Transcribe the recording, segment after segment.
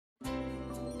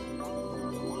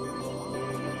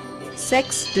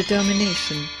Sex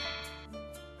determination.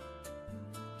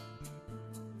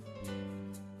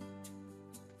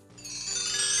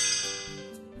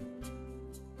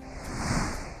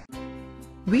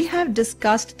 We have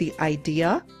discussed the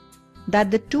idea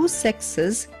that the two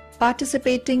sexes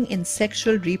participating in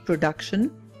sexual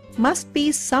reproduction must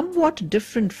be somewhat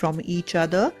different from each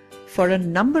other for a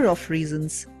number of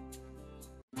reasons.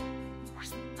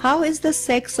 How is the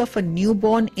sex of a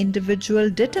newborn individual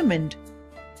determined?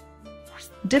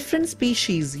 Different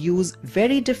species use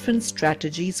very different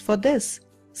strategies for this.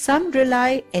 Some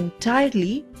rely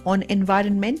entirely on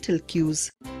environmental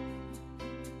cues.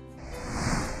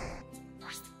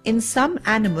 In some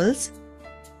animals,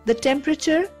 the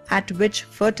temperature at which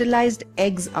fertilized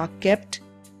eggs are kept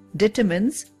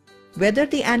determines whether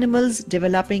the animals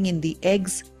developing in the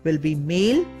eggs will be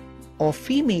male or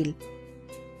female.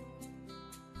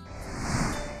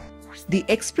 The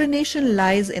explanation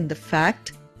lies in the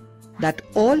fact that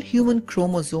all human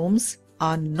chromosomes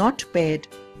are not paired.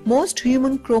 Most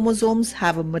human chromosomes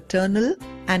have a maternal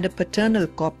and a paternal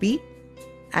copy,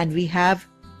 and we have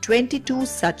 22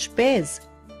 such pairs.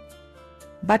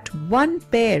 But one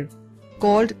pair,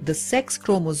 called the sex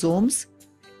chromosomes,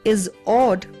 is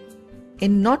odd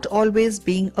in not always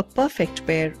being a perfect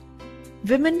pair.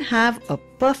 Women have a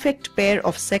perfect pair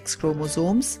of sex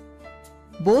chromosomes,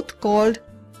 both called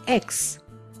X.